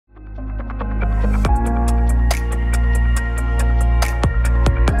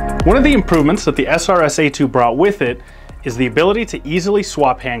One of the improvements that the SRS A2 brought with it is the ability to easily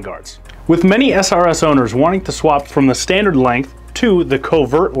swap handguards. With many SRS owners wanting to swap from the standard length to the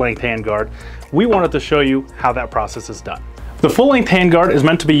covert length handguard, we wanted to show you how that process is done. The full length handguard is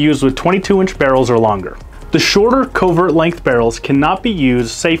meant to be used with 22-inch barrels or longer. The shorter covert length barrels cannot be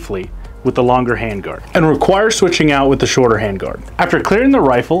used safely with the longer handguard and require switching out with the shorter handguard. After clearing the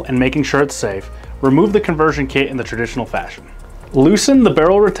rifle and making sure it's safe, remove the conversion kit in the traditional fashion. Loosen the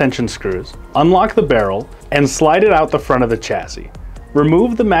barrel retention screws, unlock the barrel, and slide it out the front of the chassis.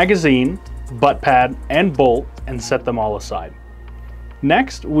 Remove the magazine, butt pad, and bolt and set them all aside.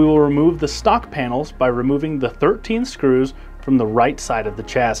 Next, we will remove the stock panels by removing the 13 screws from the right side of the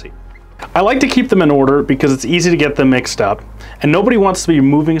chassis. I like to keep them in order because it's easy to get them mixed up, and nobody wants to be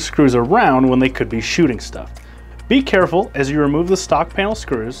moving screws around when they could be shooting stuff. Be careful as you remove the stock panel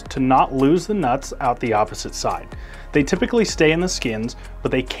screws to not lose the nuts out the opposite side. They typically stay in the skins, but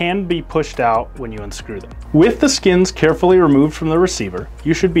they can be pushed out when you unscrew them. With the skins carefully removed from the receiver,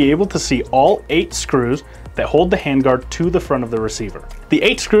 you should be able to see all 8 screws that hold the handguard to the front of the receiver. The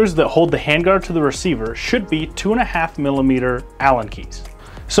 8 screws that hold the handguard to the receiver should be 2.5mm Allen keys.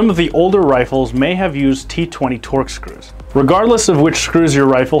 Some of the older rifles may have used T20 Torx screws. Regardless of which screws your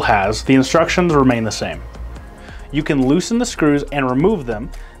rifle has, the instructions remain the same. You can loosen the screws and remove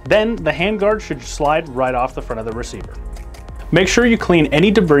them, then the handguard should slide right off the front of the receiver. Make sure you clean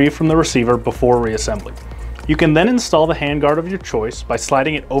any debris from the receiver before reassembly. You can then install the handguard of your choice by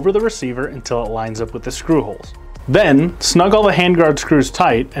sliding it over the receiver until it lines up with the screw holes. Then, snug all the handguard screws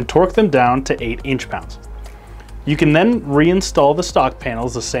tight and torque them down to 8 inch-pounds. You can then reinstall the stock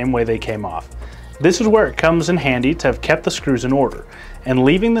panels the same way they came off. This is where it comes in handy to have kept the screws in order and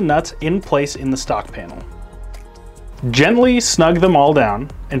leaving the nuts in place in the stock panel. Gently snug them all down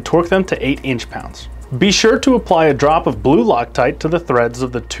and torque them to 8 inch-pounds. Be sure to apply a drop of blue Loctite to the threads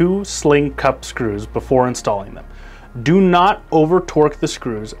of the 2 sling cup screws before installing them. Do not over torque the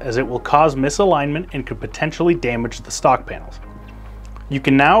screws as it will cause misalignment and could potentially damage the stock panels. You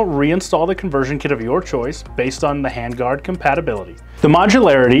can now reinstall the conversion kit of your choice based on the handguard compatibility. The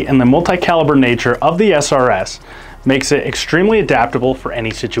modularity and the multi-caliber nature of the SRS makes it extremely adaptable for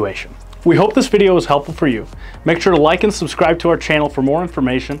any situation. We hope this video was helpful for you. Make sure to like and subscribe to our channel for more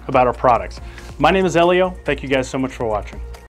information about our products. My name is Elio. Thank you guys so much for watching.